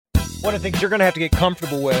One of the things you're going to have to get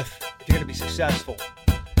comfortable with if you're going to be successful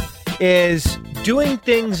is doing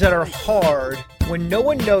things that are hard when no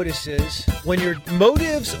one notices, when your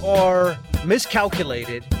motives are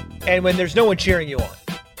miscalculated, and when there's no one cheering you on.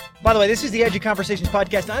 By the way, this is the Edgy Conversations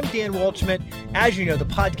podcast. I'm Dan Waldschmidt. As you know, the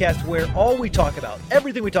podcast where all we talk about,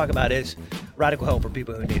 everything we talk about is radical help for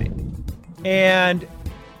people who need it. And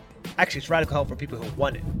actually, it's radical help for people who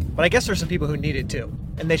want it. But I guess there's some people who need it too,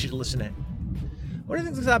 and they should listen in. One of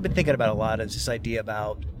the things I've been thinking about a lot is this idea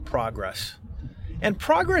about progress. And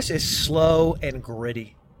progress is slow and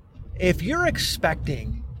gritty. If you're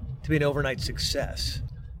expecting to be an overnight success,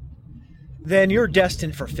 then you're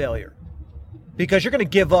destined for failure. Because you're going to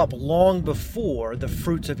give up long before the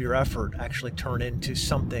fruits of your effort actually turn into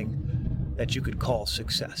something that you could call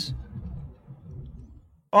success.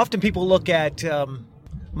 Often people look at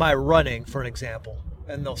my running, for an example,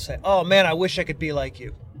 and they'll say, oh man, I wish I could be like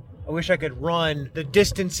you. I wish I could run the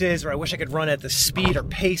distances, or I wish I could run at the speed or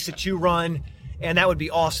pace that you run, and that would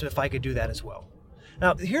be awesome if I could do that as well.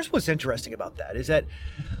 Now, here's what's interesting about that, is that,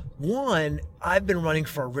 one, I've been running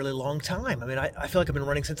for a really long time. I mean, I feel like I've been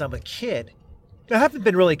running since I'm a kid. I haven't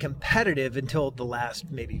been really competitive until the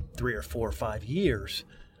last maybe 3 or 4 or 5 years.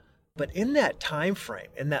 But in that time frame,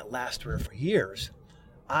 in that last 3 or 4 years,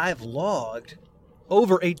 I've logged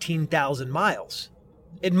over 18,000 miles.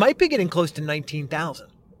 It might be getting close to 19,000.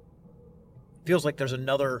 Feels like there's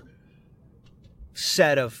another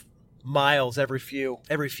set of miles every few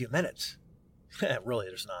minutes. Really,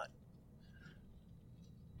 there's not.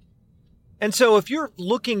 And so if you're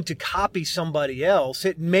looking to copy somebody else,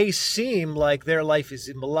 it may seem like their life is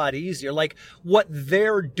a lot easier. Like what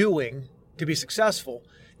they're doing to be successful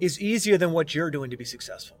is easier than what you're doing to be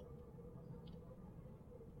successful.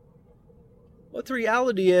 But the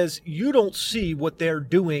reality is you don't see what they're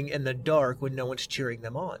doing in the dark when no one's cheering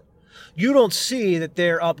them on. You don't see that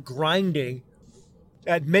they're up grinding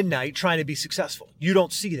at midnight trying to be successful. You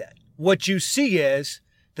don't see that. What you see is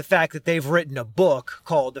the fact that they've written a book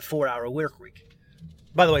called The 4-Hour Workweek.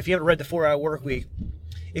 By the way, if you haven't read The 4-Hour Workweek,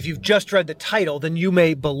 if you've just read the title, then you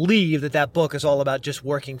may believe that that book is all about just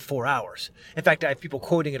working 4 hours. In fact, I have people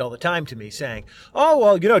quoting it all the time to me saying, oh,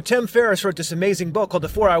 well, you know, Tim Ferriss wrote this amazing book called The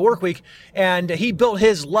 4-Hour Workweek, and he built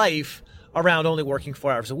his life around only working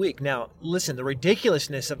 4 hours a week. Now, listen, the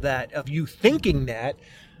ridiculousness of that, of you thinking that,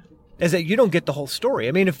 is that you don't get the whole story.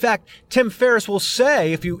 I mean, in fact, Tim Ferriss will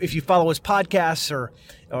say, if you follow his podcasts or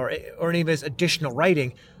any of his additional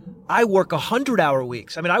writing, I work 100-hour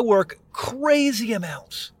weeks. I mean, I work crazy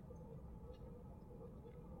amounts.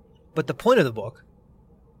 But the point of the book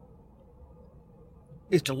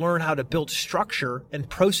is to learn how to build structure and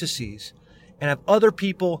processes and have other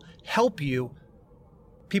people help you,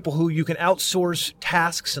 people who you can outsource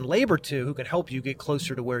tasks and labor to, who can help you get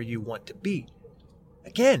closer to where you want to be.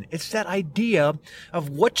 Again, it's that idea of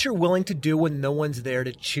what you're willing to do when no one's there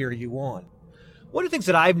to cheer you on. One of the things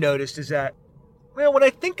that I've noticed is that, well, when I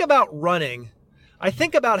think about running, I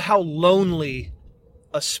think about how lonely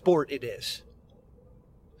a sport it is.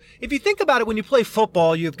 If you think about it, when you play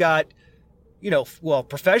football, you've got,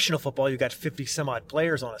 professional football, you've got 50 some odd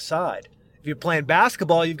players on a side. If you're playing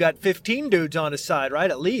basketball, you've got 15 dudes on a side, right?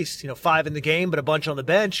 At least, 5 in the game, but a bunch on the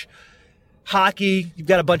bench. Hockey, you've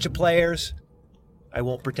got a bunch of players. I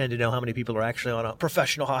won't pretend to know how many people are actually on a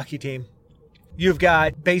professional hockey team. You've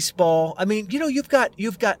got baseball. I mean, you've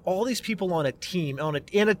got all these people on a team,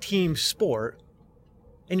 in a team sport,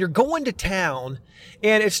 and you're going to town,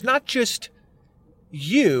 and it's not just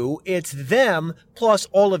you, it's them, plus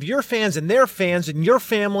all of your fans and their fans and your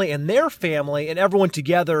family and their family, and everyone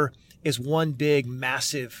together is one big,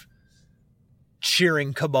 massive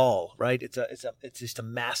cheering cabal, right? It's just a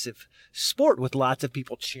massive sport with lots of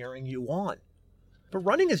people cheering you on. But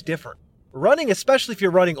running is different. Running, especially if you're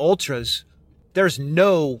running ultras,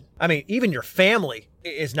 even your family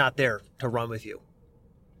is not there to run with you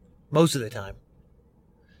most of the time.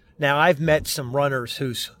 Now, I've met some runners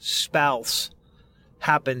whose spouse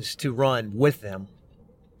happens to run with them.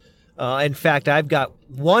 In fact, I've got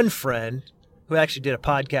one friend who I actually did a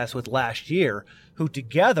podcast with last year, who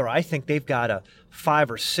together, I think they've got a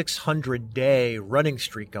 500 or 600 day running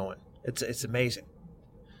streak going. It's amazing.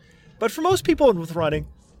 But for most people with running,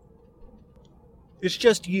 it's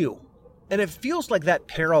just you. And it feels like that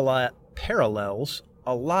parallels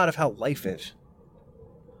a lot of how life is.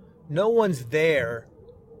 No one's there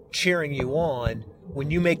cheering you on when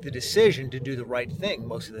you make the decision to do the right thing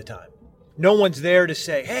most of the time. No one's there to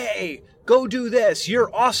say, hey, go do this. You're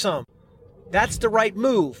awesome. That's the right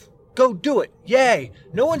move. Go do it. Yay.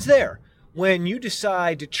 No one's there when you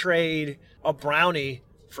decide to trade a brownie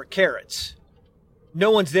for carrots.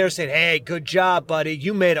 No one's there saying, hey, good job, buddy.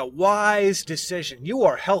 You made a wise decision. You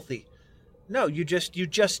are healthy. No, you just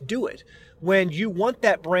do it. When you want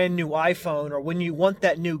that brand new iPhone or when you want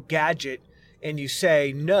that new gadget and you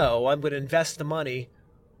say, no, I'm going to invest the money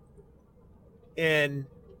in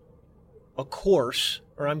a course,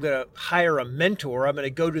 or I'm going to hire a mentor, I'm going to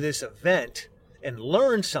go to this event and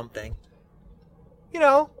learn something,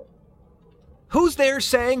 who's there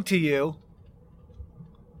saying to you,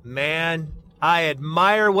 man, I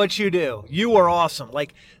admire what you do. You are awesome.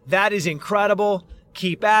 Like, that is incredible.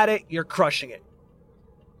 Keep at it. You're crushing it.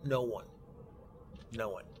 No one. No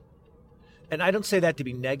one. And I don't say that to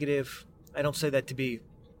be negative. I don't say that to be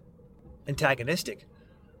antagonistic.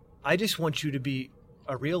 I just want you to be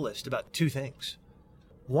a realist about two things.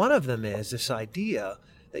 One of them is this idea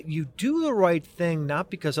that you do the right thing not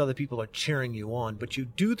because other people are cheering you on, but you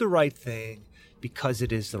do the right thing because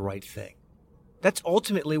it is the right thing. That's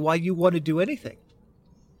ultimately why you want to do anything.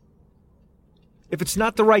 If it's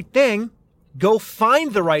not the right thing, go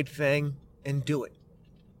find the right thing and do it.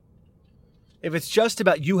 If it's just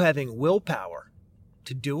about you having willpower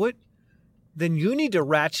to do it, then you need to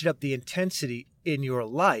ratchet up the intensity in your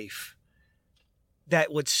life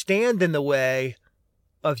that would stand in the way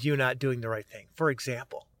of you not doing the right thing. For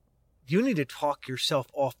example, you need to talk yourself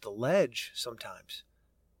off the ledge sometimes.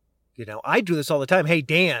 I do this all the time. Hey,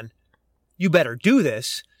 Dan, you better do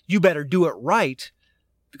this. You better do it right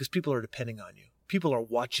because people are depending on you. People are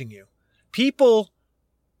watching you. People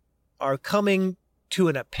are coming to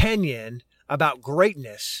an opinion about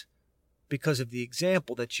greatness because of the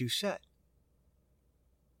example that you set.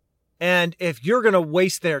 And if you're going to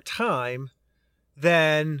waste their time,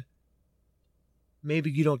 then maybe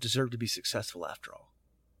you don't deserve to be successful after all.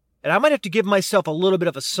 And I might have to give myself a little bit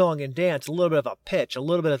of a song and dance, a little bit of a pitch, a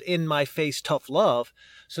little bit of in-my-face tough love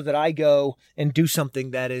so that I go and do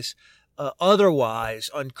something that is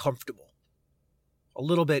otherwise uncomfortable, a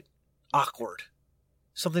little bit awkward,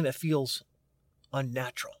 something that feels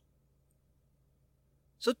unnatural.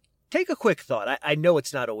 So take a quick thought. I know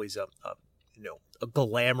it's not always a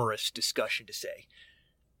glamorous discussion to say.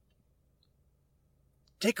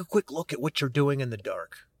 Take a quick look at what you're doing in the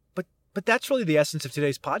dark. But that's really the essence of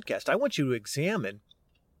today's podcast. I want you to examine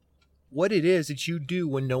what it is that you do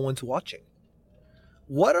when no one's watching.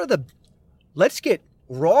 Let's get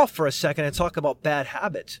raw for a second and talk about bad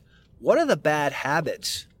habits. What are the bad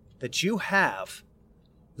habits that you have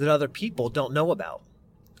that other people don't know about?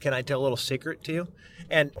 Can I tell a little secret to you?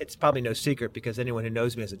 And it's probably no secret because anyone who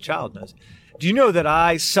knows me as a child knows. Do you know that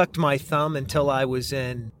I sucked my thumb until I was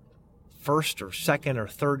in first or second or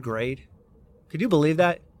third grade? Could you believe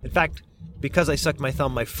that? In fact, because I sucked my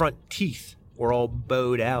thumb, my front teeth were all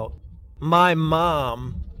bowed out. My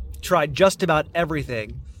mom tried just about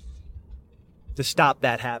everything to stop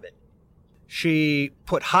that habit. She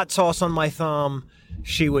put hot sauce on my thumb.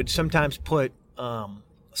 She would sometimes put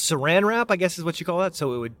saran wrap, I guess is what you call that,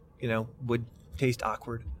 so it would taste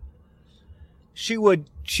awkward. She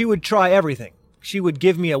would try everything. She would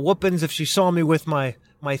give me a whoopings if she saw me with my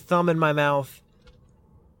thumb in my mouth.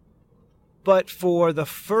 But for the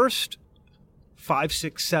first 5,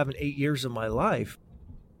 6, 7, 8 years of my life,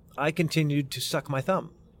 I continued to suck my thumb.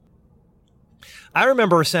 I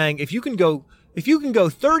remember saying, if you can go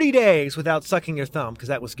 30 days without sucking your thumb, because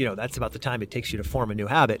that was, that's about the time it takes you to form a new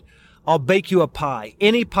habit, I'll bake you a pie,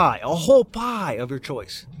 any pie, a whole pie of your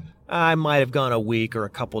choice. I might have gone a week or a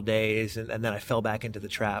couple days, and then I fell back into the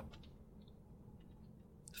trap.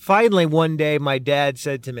 Finally, one day, my dad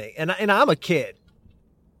said to me, and I'm a kid,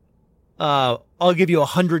 I'll give you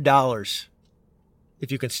 $100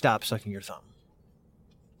 if you can stop sucking your thumb.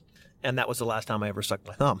 And that was the last time I ever sucked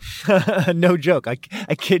my thumb. No joke. I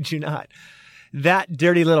kid you not. That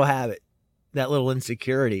dirty little habit, that little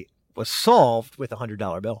insecurity was solved with a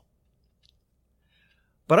 $100 bill.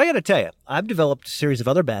 But I got to tell you, I've developed a series of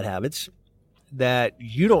other bad habits that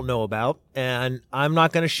you don't know about, and I'm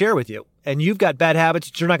not going to share with you. And you've got bad habits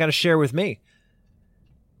that you're not going to share with me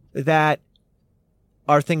that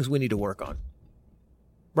are things we need to work on,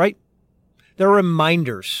 right? They're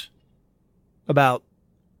reminders about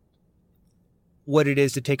what it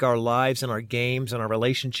is to take our lives and our games and our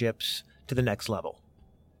relationships to the next level.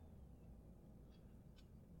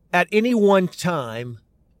 At any one time,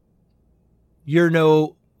 you're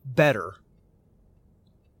no better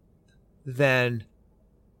than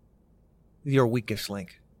your weakest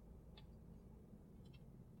link.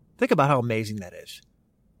 Think about how amazing that is,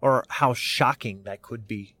 or how shocking that could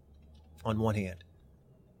be on one hand.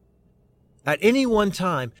 At any one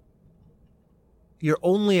time, you're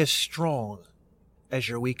only as strong as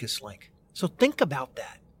your weakest link. So think about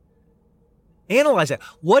that. Analyze that.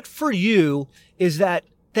 What for you is that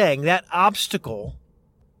thing, that obstacle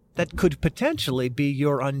that could potentially be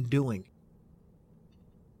your undoing?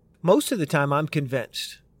 Most of the time, I'm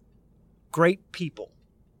convinced great people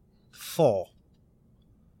fall,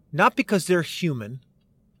 not because they're human,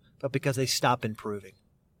 but because they stop improving.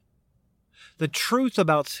 The truth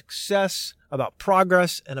about success, about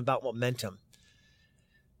progress, and about momentum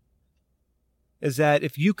is that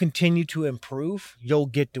if you continue to improve, you'll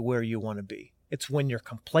get to where you want to be. It's when you're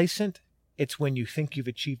complacent. It's when you think you've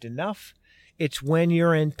achieved enough. It's when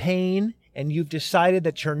you're in pain and you've decided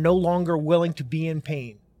that you're no longer willing to be in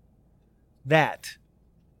pain. That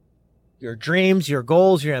your dreams, your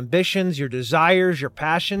goals, your ambitions, your desires, your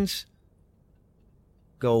passions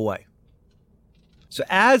go away. So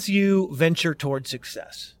as you venture towards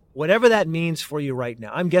success, whatever that means for you right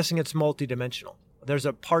now, I'm guessing it's multidimensional. There's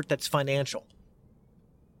a part that's financial,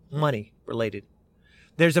 money related.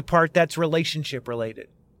 There's a part that's relationship related.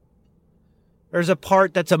 There's a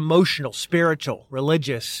part that's emotional, spiritual,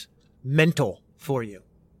 religious, mental for you.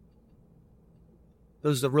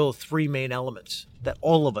 Those are the real three main elements that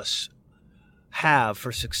all of us have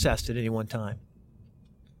for success at any one time.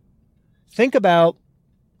 Think about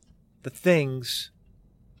the things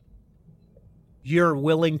you're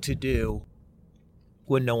willing to do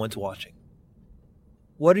when no one's watching.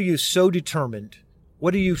 What are you so determined?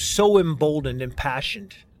 What are you so emboldened,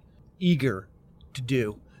 impassioned, eager to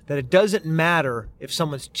do that it doesn't matter if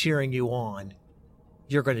someone's cheering you on,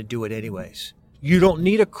 you're going to do it anyways? You don't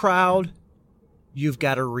need a crowd. You've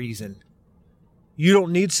got a reason. You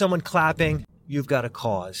don't need someone clapping. You've got a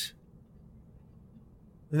cause.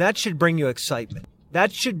 And that should bring you excitement.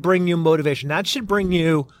 That should bring you motivation. That should bring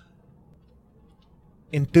you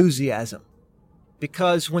enthusiasm.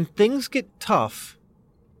 Because when things get tough,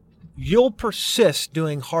 you'll persist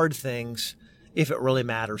doing hard things if it really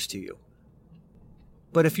matters to you.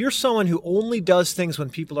 But if you're someone who only does things when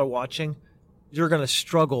people are watching, you're going to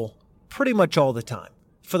struggle pretty much all the time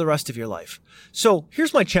for the rest of your life. So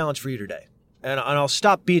here's my challenge for you today. And I'll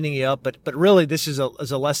stop beating you up, but really this is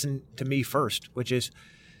a lesson to me first, which is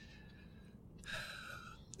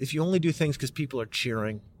if you only do things because people are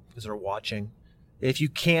cheering, because they're watching, if you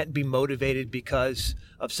can't be motivated because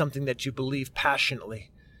of something that you believe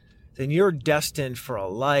passionately, then you're destined for a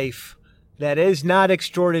life that is not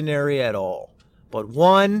extraordinary at all, but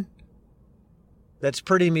one that's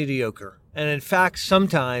pretty mediocre. And in fact,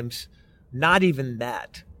 sometimes not even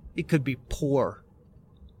that. It could be poor.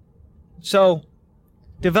 So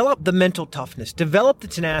develop the mental toughness, develop the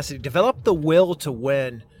tenacity, develop the will to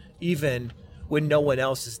win, even when no one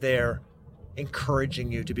else is there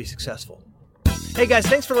encouraging you to be successful. Hey guys,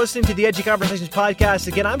 thanks for listening to the Edgy Conversations podcast.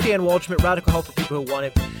 Again, I'm Dan Waldschmidt, Radical Health for people who want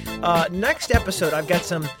it. Next episode, I've got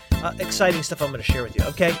some exciting stuff I'm going to share with you,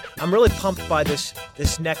 okay? I'm really pumped by this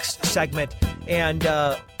next segment. And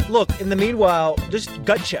look, in the meanwhile, just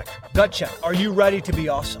gut check. Are you ready to be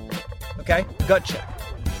awesome? Okay? Gut check.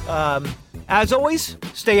 As always,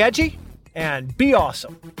 stay edgy and be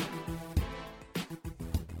awesome.